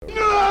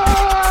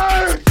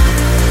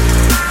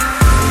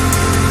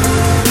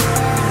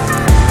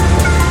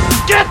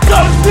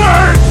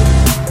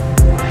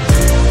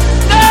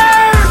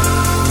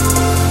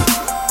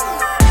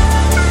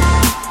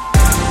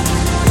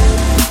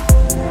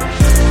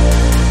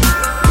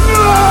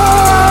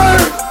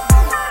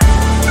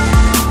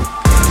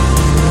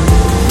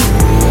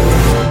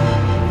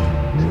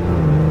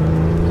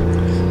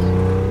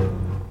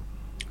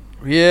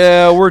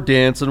we're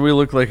dancing. We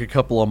look like a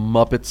couple of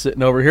Muppets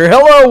sitting over here.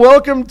 Hello,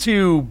 welcome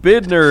to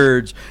Bid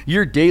Nerds,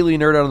 your daily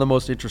nerd out on the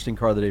most interesting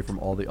car of the day from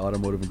all the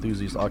automotive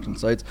enthusiast auction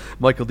sites.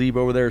 Michael Deeb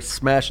over there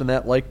smashing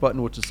that like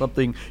button, which is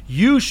something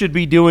you should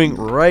be doing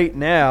right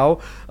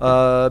now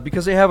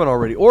because they haven't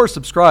already. Or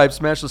subscribe,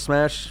 smash the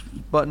smash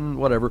button,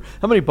 whatever.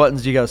 How many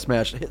buttons do you got to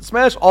smash?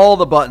 Smash all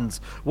the buttons.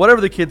 Whatever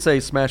the kids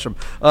say, smash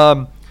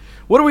them.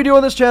 What do we do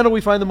on this channel? We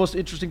find the most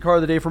interesting car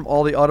of the day from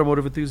all the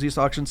automotive enthusiast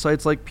auction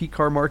sites like Peak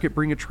Car Market,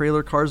 Bring a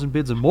Trailer, Cars and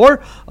Bids, and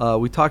more.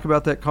 We talk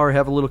about that car,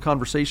 have a little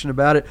conversation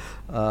about it.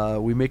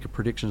 We make a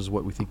prediction as to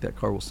what we think that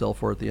car will sell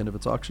for at the end of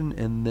its auction,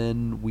 and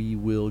then we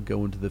will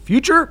go into the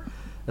future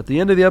at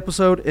the end of the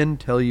episode and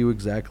tell you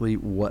exactly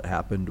what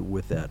happened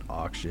with that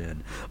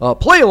auction.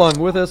 Play along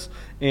with us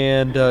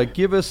and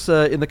give us,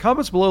 in the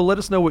comments below, let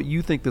us know what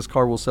you think this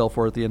car will sell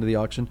for at the end of the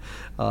auction,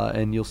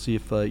 and you'll see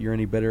if you're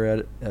any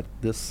better at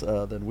this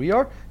than we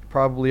are.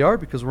 Probably are,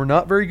 because we're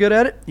not very good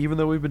at it, even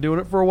though we've been doing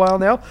it for a while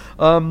now.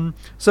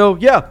 So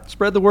yeah,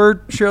 spread the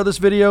word, share this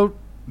video,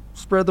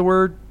 spread the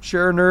word,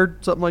 share a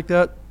nerd, something like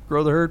that,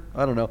 grow the herd.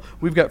 I don't know.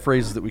 We've got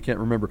phrases that we can't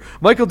remember.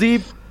 Michael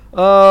Deeb,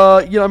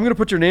 I'm going to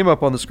put your name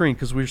up on the screen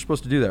because we were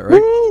supposed to do that,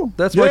 right? Woo!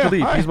 That's Yeah, Michael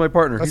Deeb. hi. He's my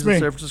partner. That's He's me.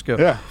 in San Francisco.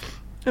 Yeah.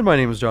 And my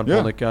name is John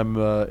Yeah. Polnick. I'm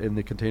in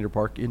the Container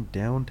Park in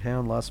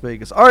downtown Las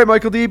Vegas. All right,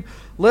 Michael Deeb,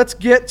 let's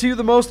get to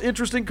the most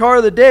interesting car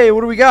of the day.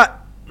 What do we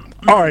got?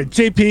 All right,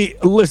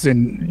 JP,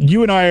 listen,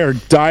 you and I are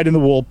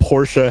dyed-in-the-wool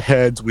Porsche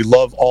heads. We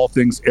love all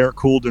things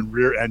air-cooled and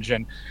rear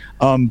engine.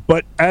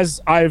 But as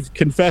I've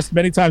confessed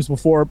many times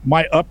before,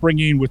 my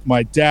upbringing with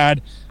my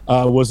dad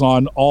was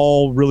on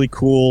all really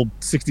cool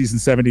 60s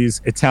and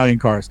 70s Italian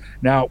cars.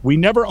 Now, we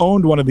never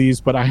owned one of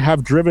these, but I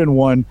have driven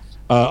one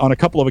on a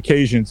couple of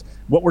occasions.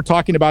 What we're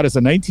talking about is a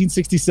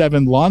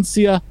 1967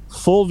 Lancia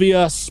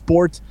Fulvia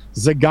Sport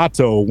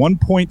Zagato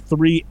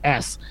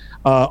 1.3S.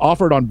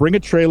 Offered on Bring a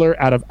Trailer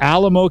out of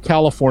Alamo,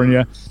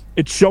 California.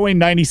 It's showing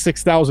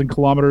 96,000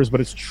 kilometers,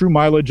 but it's true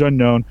mileage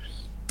unknown.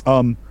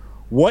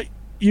 What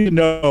you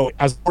know,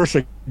 as a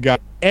Porsche guy,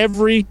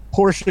 every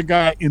Porsche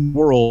guy in the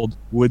world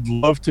would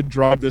love to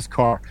drive this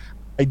car.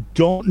 I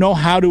don't know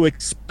how to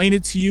explain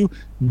it to you.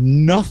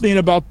 Nothing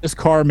about this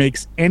car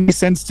makes any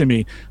sense to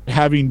me.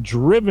 Having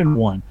driven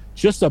one,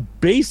 just a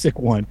basic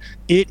one,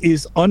 it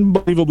is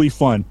unbelievably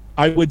fun.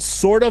 I would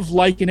sort of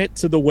liken it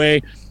to the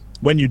way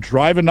when you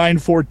drive a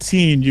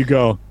 914, you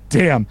go,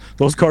 damn,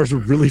 those cars are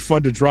really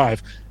fun to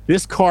drive.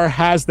 This car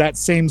has that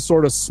same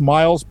sort of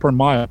smiles per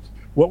mile.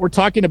 What we're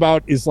talking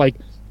about is like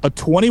a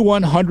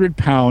 2,100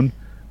 pound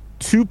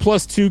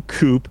 2+2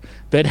 coupe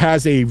that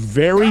has a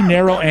very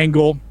narrow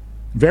angle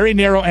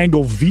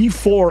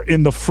V4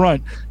 in the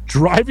front,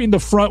 driving the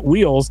front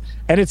wheels,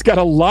 and it's got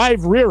a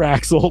live rear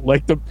axle.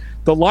 Like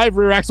the live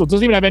rear axle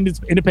doesn't even have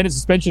independent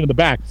suspension in the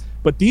back.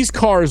 But these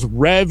cars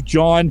rev,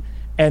 John,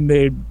 and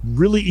they're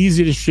really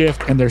easy to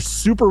shift, and they're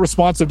super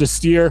responsive to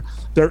steer.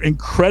 They're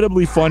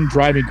incredibly fun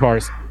driving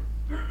cars.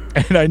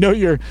 And I know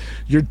you're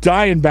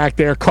dying back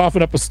there,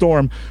 coughing up a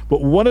storm,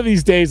 but one of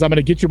these days I'm going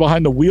to get you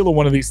behind the wheel of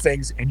one of these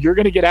things, and you're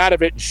going to get out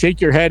of it and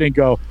shake your head and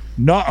go,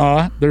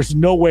 nuh-uh, there's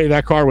no way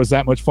that car was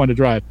that much fun to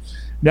drive.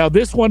 Now,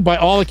 this one, by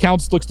all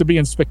accounts, looks to be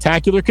in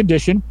spectacular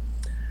condition.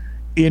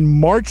 In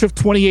March of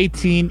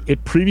 2018,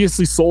 it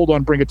previously sold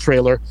on Bring a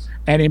Trailer,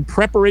 and in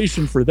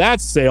preparation for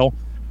that sale,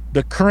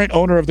 the current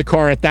owner of the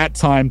car at that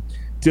time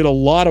did a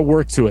lot of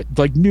work to it,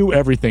 like knew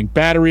everything,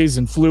 batteries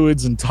and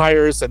fluids and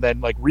tires, and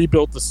then like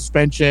rebuilt the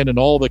suspension and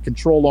all the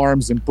control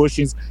arms and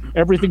bushings.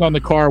 Everything on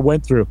the car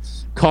went through.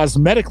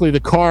 Cosmetically, the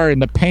car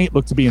and the paint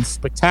look to be in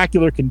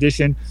spectacular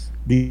condition.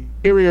 The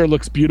interior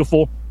looks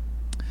beautiful.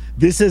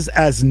 This is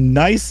as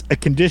nice a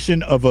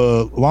condition of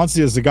a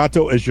Lancia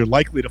Zagato as you're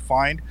likely to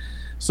find.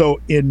 So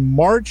in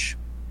March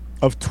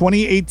of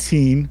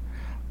 2018,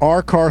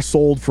 our car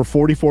sold for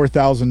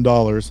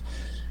 $44,000.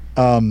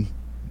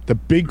 The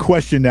big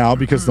question now,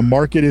 because the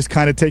market is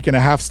kind of taking a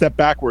half step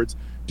backwards,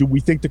 do we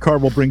think the car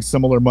will bring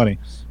similar money?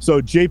 So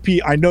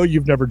JP, I know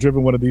you've never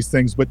driven one of these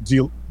things, but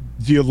do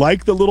you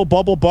like the little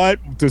bubble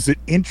butt? Does it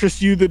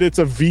interest you that it's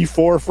a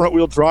V4 front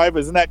wheel drive?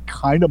 Isn't that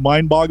kind of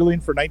mind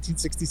boggling for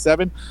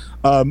 1967?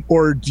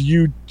 Or do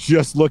you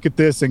just look at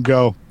this and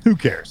go, who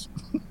cares?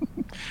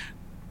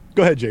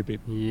 Go ahead, JP.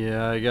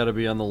 Yeah, I got to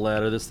be on the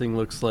ladder. This thing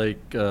looks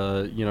like,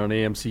 an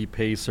AMC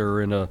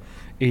Pacer in a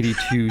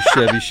 82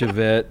 Chevy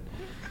Chevette.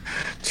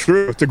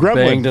 True. It's a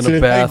gremlin. Banged in a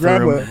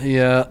bathroom.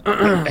 Yeah.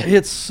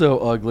 It's so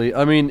ugly.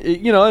 I mean,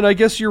 and I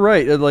guess you're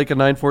right. Like a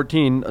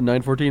 914,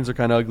 914s are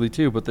kind of ugly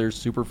too, but they're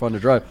super fun to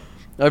drive.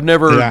 I've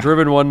never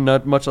driven one,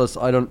 not much less.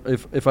 I don't.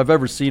 If I've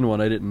ever seen one,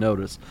 I didn't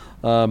notice.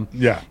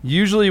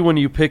 Usually, when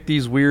you pick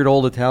these weird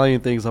old Italian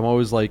things, I'm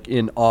always like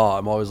in awe.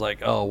 I'm always like,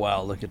 oh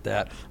wow, look at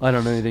that. I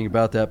don't know anything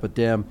about that, but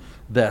damn,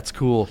 that's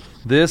cool.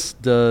 This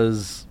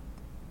does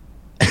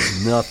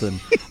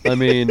nothing. I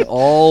mean,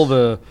 all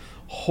the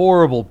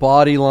horrible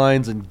body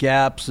lines and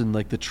gaps, and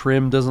like the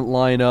trim doesn't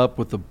line up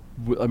with the.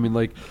 I mean,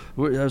 like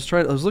I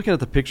was looking at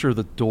the picture of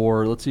the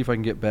door. Let's see if I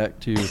can get back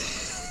to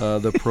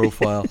the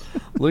profile.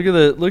 Look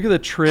at the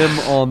trim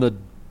on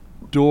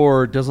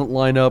door doesn't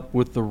line up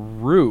with the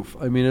roof.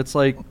 I mean, it's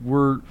like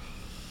we're.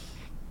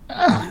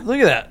 Look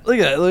at that! Look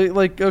at that!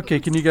 Like, okay,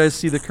 can you guys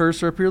see the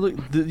cursor up here? Look,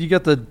 you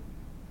got the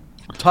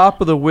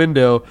top of the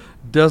window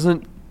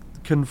doesn't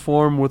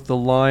conform with the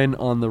line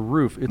on the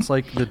roof. It's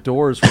like the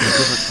doors from a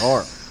different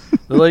car.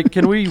 They're like,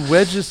 can we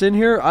wedge this in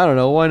here? I don't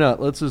know. Why not?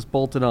 Let's just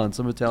bolt it on.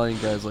 Some Italian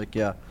guy's like,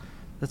 yeah,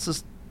 that's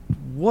just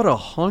what a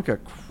hunk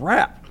of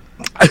crap.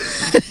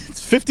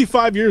 It's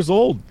 55 years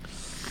old.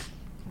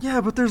 Yeah,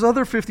 but there's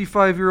other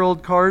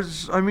 55-year-old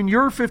cars. I mean,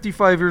 you're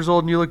 55 years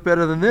old and you look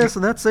better than this,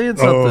 and that's saying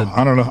something. Oh,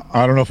 I don't know.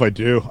 I don't know if I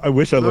do. I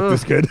wish I looked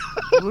this good.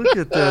 Look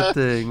at that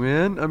thing,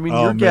 man. I mean,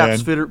 your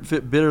gaps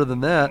fit better than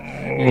that.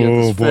 You got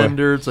this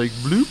fender. It's like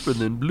bloop and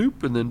then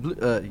bloop and then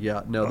bloop.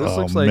 Yeah, no, this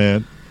looks like.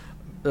 Man.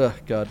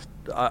 God.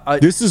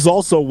 This is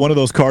also one of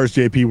those cars,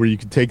 JP, where you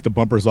can take the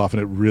bumpers off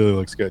and it really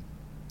looks good.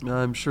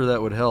 I'm sure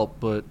that would help,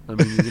 but I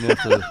mean, you're gonna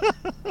have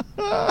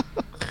to.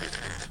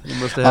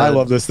 I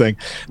love this thing.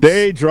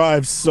 They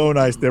drive so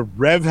nice. They're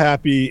rev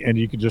happy, and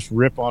you can just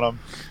rip on them.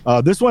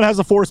 This one has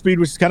a 4-speed,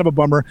 which is kind of a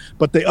bummer,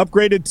 but they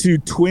upgraded to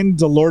twin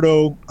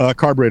DeLorto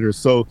carburetors.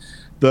 So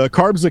the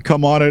carbs that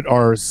come on it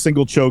are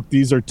single choke.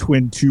 These are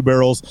twin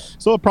 2-barrels,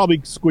 so it probably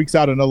squeaks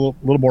out a little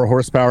more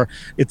horsepower.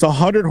 It's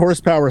 100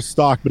 horsepower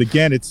stock, but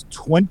again, it's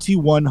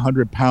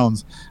 2,100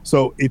 pounds.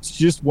 So it's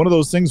just one of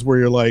those things where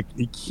you're like,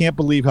 you can't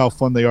believe how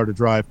fun they are to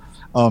drive.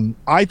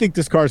 I think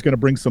this car is going to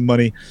bring some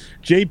money.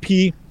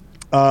 JP,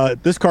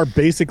 this car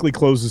basically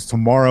closes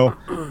tomorrow.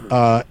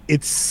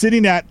 It's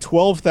sitting at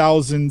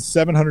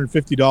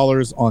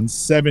 $12,750 on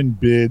 7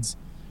 bids.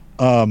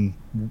 I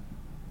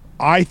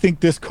think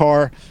this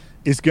car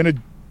is going to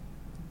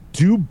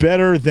do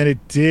better than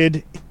it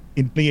did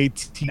in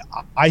 2018.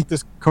 I think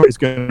this car is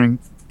going to bring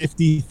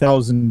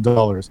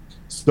 $50,000.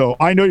 So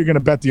I know you're going to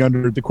bet the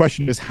under. The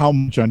question is how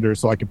much under,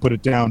 so I can put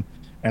it down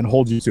and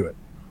hold you to it.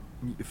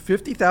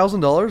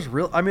 $50,000?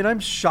 Real? I mean,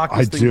 I'm shocked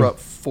this thing brought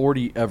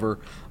 40 ever.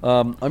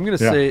 I'm gonna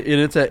say,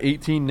 and it's at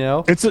 18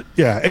 now. It's a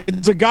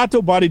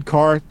Gatto bodied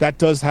car that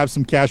does have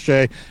some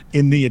cachet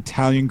in the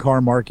Italian car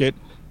market,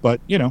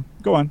 but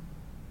go on.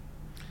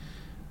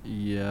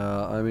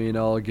 Yeah, I mean,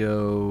 I'll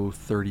go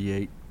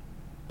 38.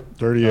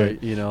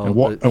 38. And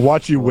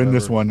watch you win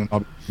this one, and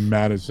I'll be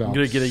mad as hell. I'm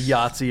gonna get a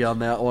Yahtzee on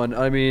that one.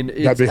 I mean,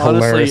 That'd be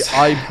honestly, hilarious.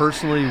 I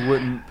personally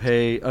wouldn't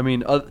pay. I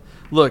mean,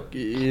 look,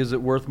 is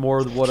it worth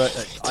more than what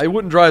I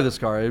wouldn't drive this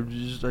car. I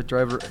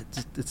drive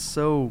it. It's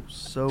so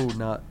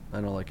not.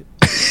 I don't like it.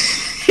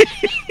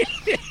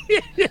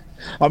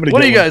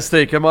 What do you guys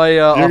think? Am I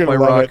off my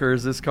rocker?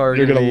 Is this car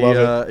going to be?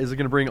 Is it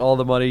going to bring all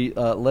the money?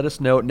 Let us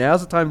know.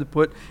 Now's the time to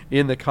put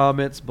in the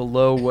comments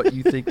below what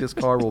you think this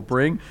car will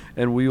bring,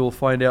 and we will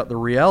find out the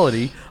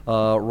reality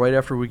right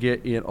after we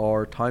get in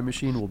our time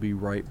machine. We'll be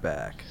right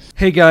back.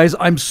 Hey guys,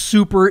 I'm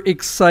super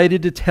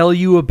excited to tell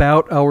you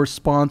about our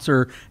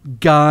sponsor,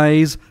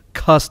 Guys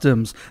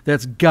Customs.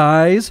 That's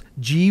Guys,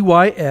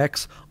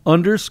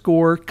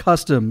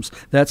 GYX_customs.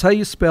 That's how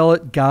you spell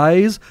it.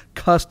 Guys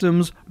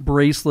Customs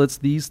bracelets.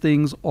 These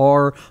things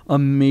are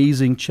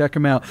amazing. Check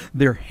them out.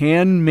 They're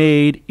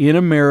handmade in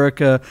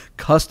America,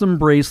 custom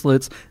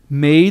bracelets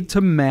made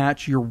to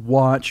match your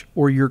watch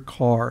or your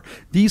car.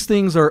 These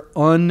things are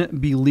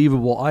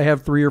unbelievable. I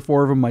have 3 or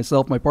 4 of them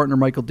myself. My partner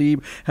Michael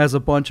Deeb has a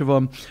bunch of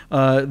them.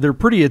 They're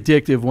pretty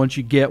addictive once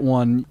you get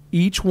one.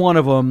 Each one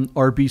of them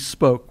are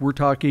bespoke. We're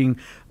talking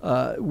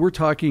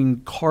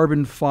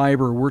carbon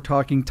fiber. We're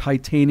talking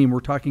titanium. We're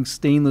talking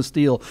stainless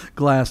steel,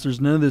 glass. There's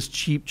none of this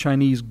cheap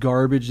Chinese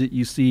garbage that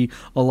you see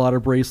a lot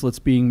of bracelets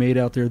being made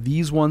out there.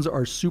 These ones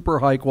are super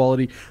high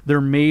quality.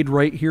 They're made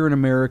right here in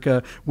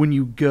America. When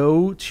you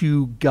go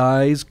to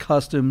Guys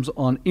Customs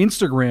on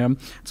Instagram,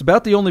 it's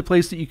about the only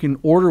place that you can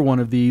order one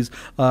of these.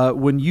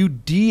 When you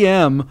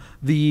DM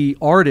the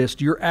artist,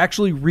 you're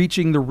actually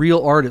reaching the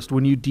real artist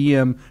when you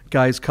DM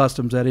Guys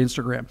Customs at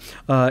Instagram.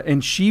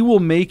 And she will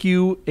make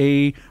you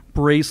a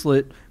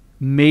bracelet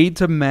made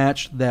to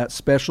match that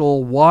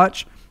special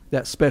watch,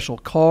 that special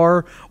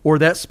car, or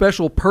that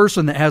special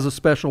person that has a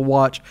special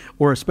watch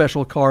or a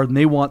special car and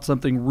they want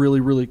something really,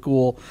 really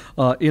cool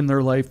in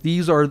their life.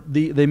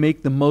 They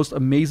make the most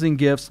amazing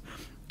gifts.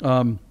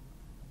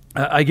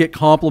 I get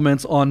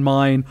compliments on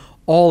mine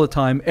all the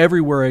time.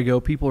 Everywhere I go,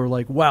 people are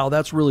like, wow,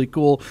 that's really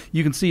cool.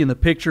 You can see in the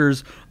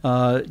pictures,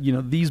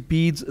 these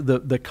beads,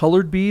 the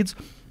colored beads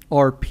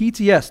are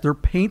PTS. They're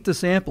paint to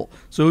sample.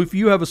 So if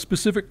you have a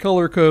specific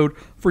color code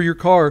for your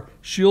car,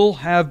 she'll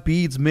have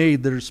beads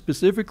made that are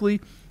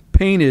specifically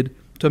painted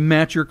to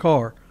match your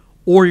car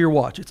or your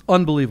watch. It's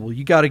unbelievable.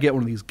 You got to get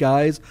one of these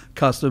Guys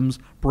Customs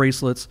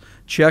bracelets.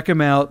 Check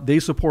them out. They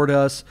support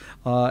us,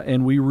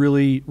 and we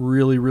really,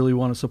 really, really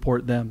want to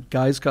support them.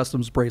 Guys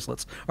Customs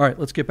bracelets. All right,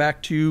 let's get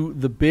back to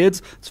the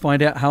bids. Let's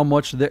find out how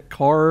much that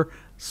car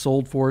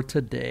sold for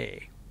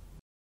today.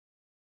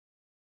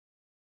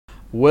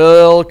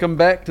 Welcome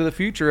back to the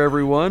future,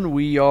 everyone.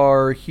 We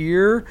are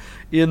here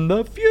in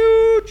the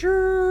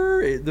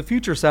future. The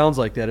future sounds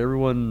like that.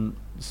 Everyone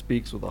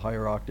speaks with a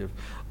higher octave.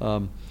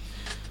 Like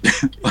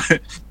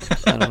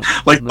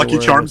Lucky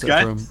Charms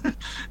guy.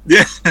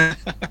 Yeah.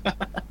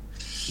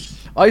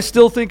 I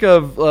still think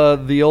of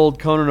the old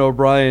Conan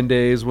O'Brien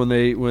days when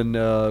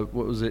what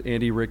was it?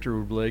 Andy Richter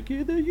would be like,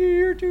 in the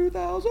year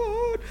 2000,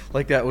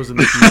 like that was in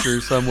the future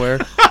somewhere.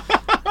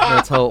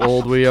 That's how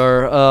old we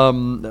are.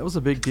 That was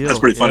a big deal. That's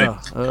pretty funny.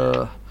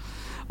 Yeah.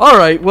 All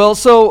right. Well,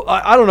 so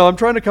I don't know. I'm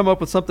trying to come up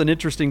with something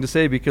interesting to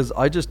say because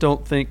I just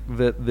don't think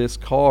that this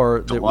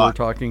car that we're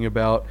talking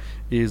about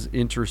is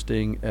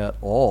interesting at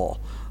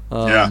all.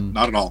 Yeah,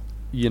 not at all.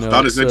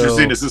 Not as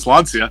interesting as this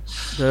Lancia.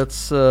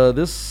 That's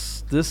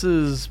This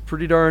is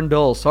pretty darn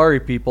dull. Sorry,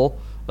 people.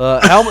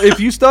 If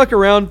you stuck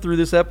around through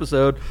this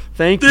episode,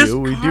 thank you.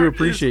 We do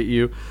appreciate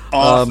you.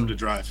 Awesome to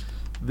drive.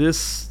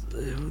 This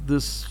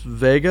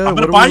Vega.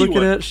 What are we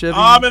looking at? Chevy?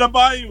 I'm gonna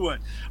buy you one.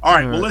 All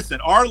right. Well, listen.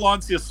 Our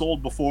Lancia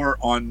sold before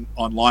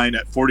online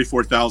at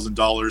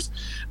 $44,000.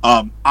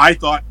 I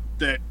thought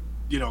that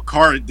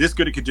car in this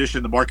good a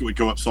condition, the market would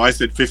go up. So I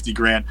said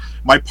 $50,000.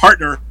 My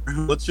partner,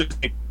 who let's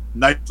just say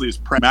nicely is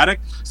pragmatic,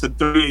 said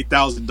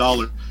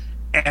 $38,000.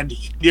 And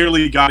he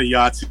nearly got a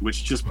Yahtzee,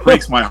 which just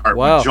breaks my heart.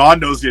 Wow. John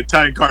knows the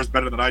Italian cars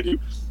better than I do.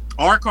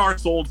 Our car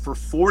sold for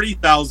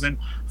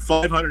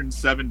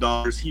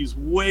 $40,507. He's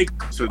way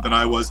closer than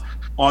I was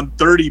on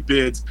 30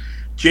 bids.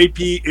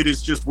 JP, it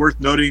is just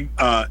worth noting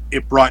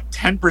it brought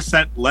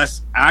 10%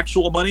 less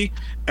actual money,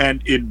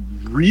 and in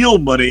real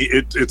money,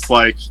 it's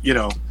like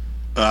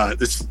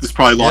this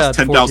probably lost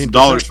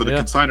 $10,000 for the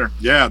consignor.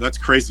 Yeah, that's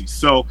crazy.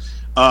 So,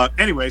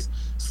 anyways,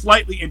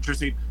 slightly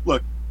interesting.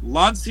 Look.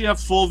 Lancia,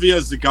 Fulvia,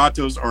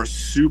 Zagatos are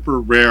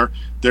super rare.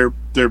 They're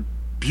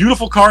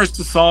beautiful cars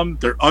to some.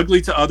 They're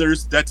ugly to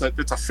others. That's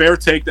a fair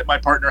take that my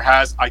partner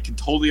has. I can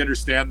totally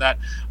understand that.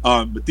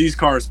 But these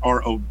cars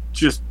are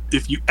just,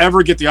 if you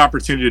ever get the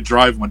opportunity to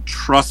drive one,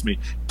 trust me,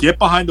 get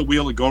behind the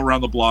wheel and go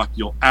around the block.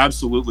 You'll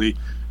absolutely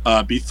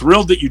be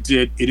thrilled that you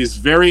did. It is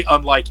very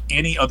unlike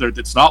any other.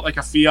 That's not like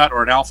a Fiat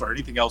or an Alfa or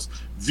anything else.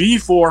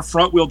 V4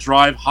 front wheel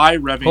drive, high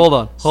revving.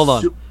 Hold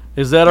on.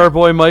 Is that our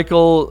boy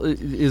Michael?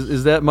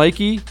 Is that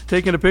Mikey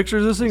taking a picture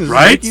of this thing? Is this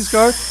right? Mikey's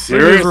car? Seriously,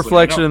 Look at his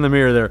reflection in the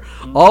mirror there.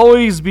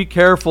 Always be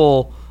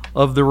careful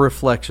of the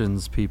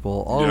reflections,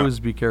 people. Always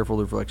be careful of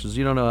the reflections.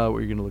 You don't know what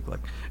you're going to look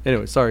like.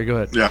 Anyway, sorry, go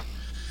ahead. Yeah.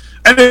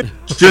 And then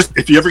just,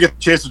 if you ever get the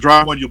chance to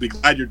drive one, you'll be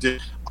glad you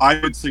did. I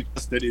would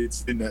suggest that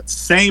it's in that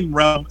same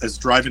realm as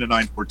driving a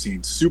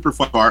 914. Super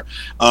fun car.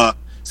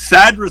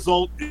 Sad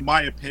result, in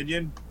my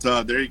opinion.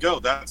 But, there you go.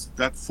 That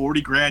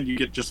 $40,000. You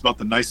get just about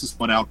the nicest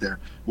one out there.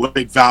 What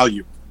a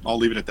value. I'll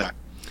leave it at that.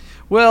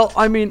 Well,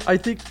 I mean, I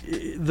think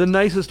the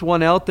nicest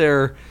one out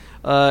there,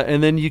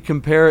 and then you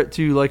compare it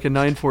to like a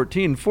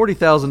 914.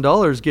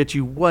 $40,000 gets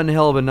you one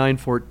hell of a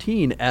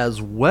 914 as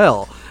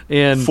well.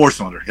 And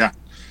 4-cylinder, yeah.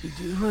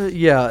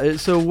 Yeah.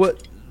 So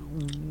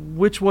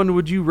which one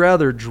would you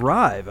rather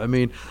drive? I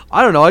mean,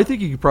 I don't know. I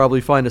think you could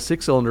probably find a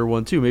 6-cylinder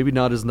one too. Maybe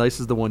not as nice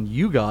as the one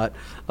you got,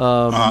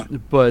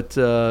 but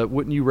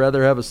wouldn't you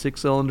rather have a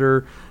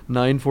 6-cylinder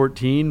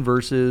 914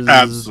 versus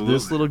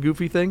this little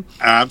goofy thing?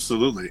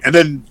 Absolutely. And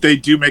then they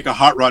do make a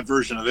hot rod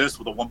version of this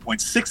with a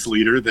 1.6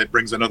 liter that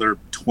brings another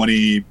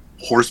 20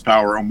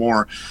 horsepower or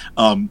more,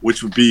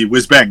 which would be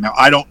whiz bang. Now,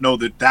 I don't know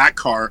that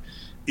car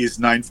is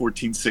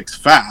 914.6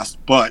 fast,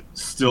 but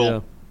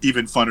still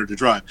even funner to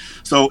drive.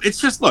 So it's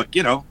just, look,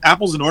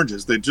 apples and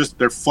oranges.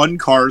 They're fun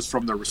cars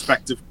from their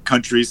respective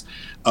countries.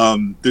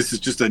 This is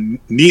just a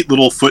neat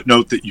little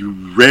footnote that you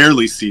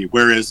rarely see.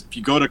 Whereas if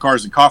you go to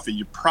Cars and Coffee,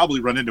 you probably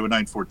run into a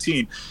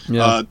 914.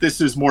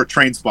 This is more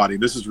train spotting.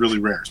 This is really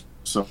rare.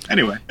 So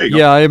anyway, there you go.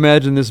 Yeah, I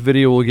imagine this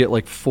video will get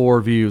like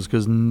 4 views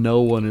because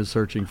no one is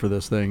searching for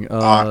this thing.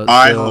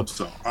 I hope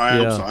so.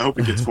 I hope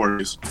it gets 4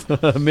 views.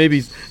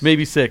 maybe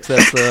 6.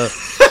 That's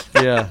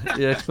the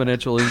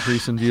exponential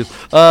increase in views.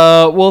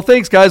 Well,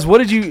 thanks, guys. What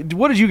did you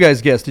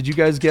guys guess? Did you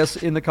guys guess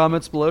in the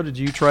comments below? Did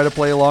you try to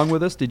play along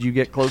with us? Did you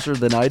get closer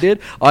than I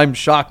did? I'm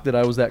shocked that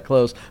I was that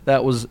close.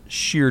 That was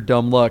sheer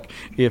dumb luck.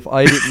 If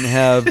I didn't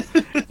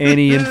have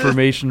any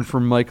information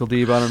from Michael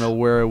Deeb, I don't know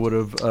where I would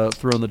have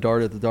thrown the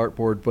dart at the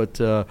dartboard. But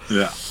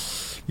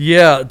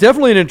yeah,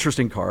 definitely an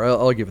interesting car.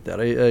 I'll give it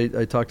that.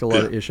 I talked a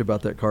lot of ish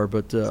about that car,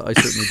 but I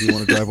certainly do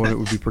want to drive one. It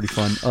would be pretty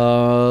fun.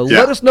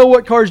 Let us know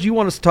what cars you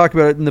want us to talk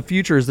about in the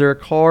future. Is there a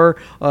car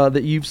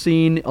that you've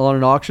seen on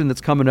an auction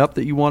that's coming up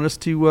that you want us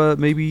to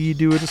maybe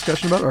do a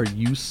discussion about? Are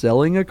you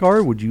selling a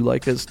car? Would you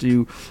like us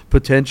to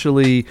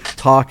potentially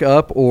talk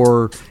up,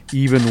 or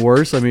even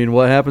worse? I mean,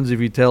 what happens if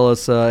you tell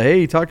us,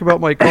 hey, talk about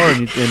my car,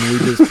 and we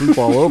just poop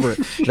all over it?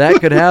 That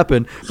could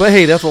happen. But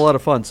hey, that's a lot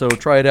of fun, so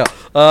try it out.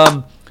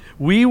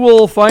 We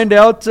will find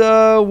out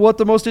what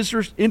the most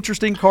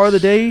interesting car of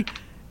the day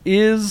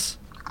is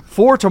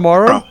for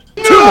tomorrow.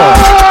 Get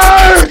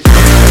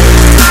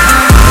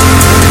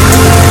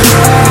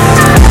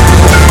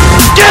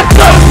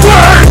the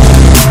word!